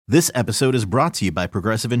This episode is brought to you by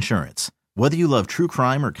Progressive Insurance. Whether you love true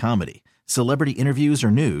crime or comedy, celebrity interviews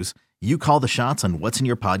or news, you call the shots on what's in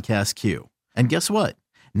your podcast queue. And guess what?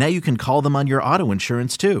 Now you can call them on your auto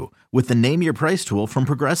insurance too with the Name Your Price tool from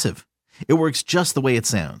Progressive. It works just the way it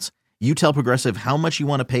sounds. You tell Progressive how much you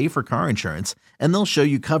want to pay for car insurance, and they'll show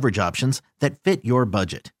you coverage options that fit your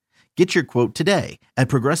budget. Get your quote today at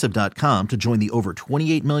Progressive.com to join the over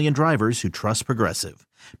 28 million drivers who trust Progressive.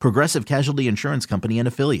 Progressive Casualty Insurance Company and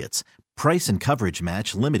Affiliates. Price and coverage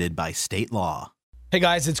match limited by state law. Hey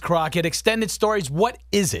guys, it's Crockett. Extended stories, what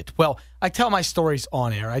is it? Well, I tell my stories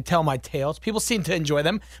on air. I tell my tales. People seem to enjoy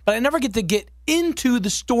them, but I never get to get into the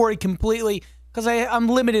story completely because I'm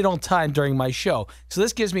limited on time during my show. So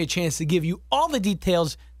this gives me a chance to give you all the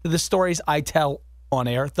details to the stories I tell on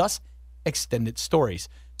air, thus extended stories.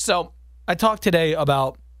 So I talked today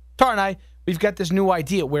about, Tara and I, we've got this new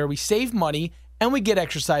idea where we save money and we get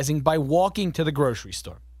exercising by walking to the grocery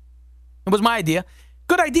store. It was my idea.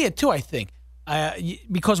 Good idea, too, I think.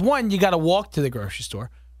 Because one, you got to walk to the grocery store.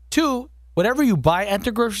 Two, whatever you buy at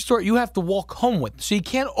the grocery store, you have to walk home with. So you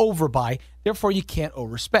can't overbuy, therefore you can't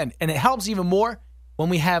overspend. And it helps even more when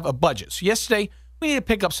we have a budget. So yesterday, we needed to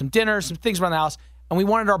pick up some dinner, some things around the house, and we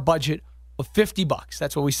wanted our budget of $50.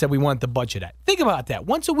 That's what we said we wanted the budget at. Think about that.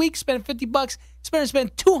 Once a week, spend $50,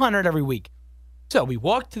 spend $200 every week. So we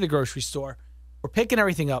walked to the grocery store. We're picking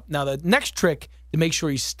everything up. Now, the next trick to make sure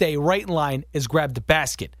you stay right in line is grab the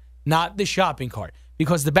basket, not the shopping cart,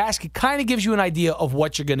 because the basket kind of gives you an idea of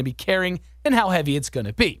what you're going to be carrying and how heavy it's going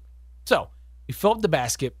to be. So we fill up the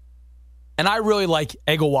basket, and I really like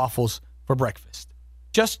Eggo waffles for breakfast.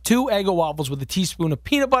 Just 2 Eggo waffles with a teaspoon of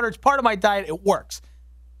peanut butter. It's part of my diet. It works.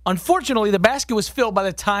 Unfortunately, the basket was filled by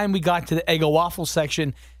the time we got to the Eggo waffle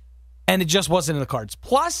section, and it just wasn't in the carts.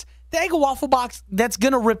 Plus, the Eggo waffle box, that's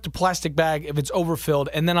going to rip the plastic bag if it's overfilled,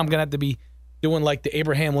 and then I'm going to have to be doing like the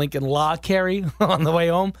Abraham Lincoln Law carry on the way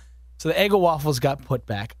home. So the Eggo waffles got put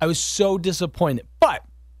back. I was so disappointed. But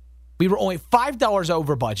we were only $5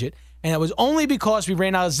 over budget, and it was only because we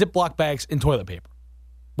ran out of Ziploc bags and toilet paper,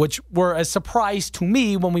 which were a surprise to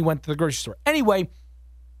me when we went to the grocery store. Anyway,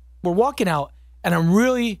 we're walking out, and I'm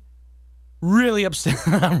really upset.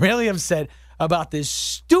 I'm really upset about this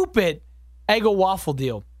stupid Eggo waffle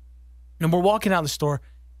deal. And we're walking out of the store,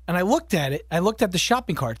 and I looked at it. I looked at the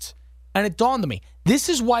shopping carts, and it dawned on me. This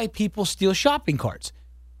is why people steal shopping carts,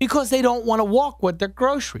 because they don't want to walk with their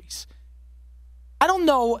groceries. I don't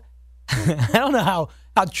know how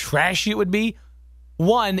trashy it would be.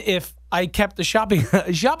 One, if I kept the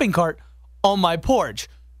shopping cart on my porch.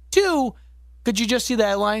 Two, could you just see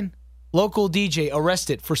that line? Local DJ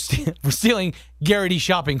arrested for stealing Garrity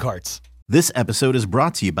shopping carts. This episode is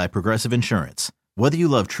brought to you by Progressive Insurance. Whether you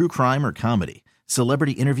love true crime or comedy,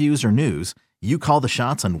 celebrity interviews or news, you call the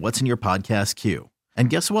shots on what's in your podcast queue. And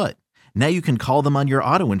guess what? Now you can call them on your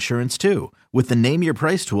auto insurance too with the Name Your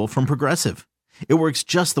Price tool from Progressive. It works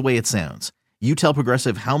just the way it sounds. You tell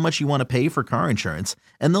Progressive how much you want to pay for car insurance,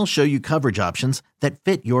 and they'll show you coverage options that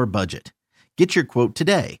fit your budget. Get your quote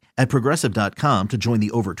today at Progressive.com to join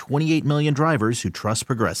the over 28 million drivers who trust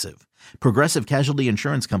Progressive. Progressive Casualty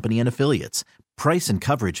Insurance Company and Affiliates. Price and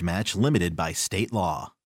coverage match limited by state law.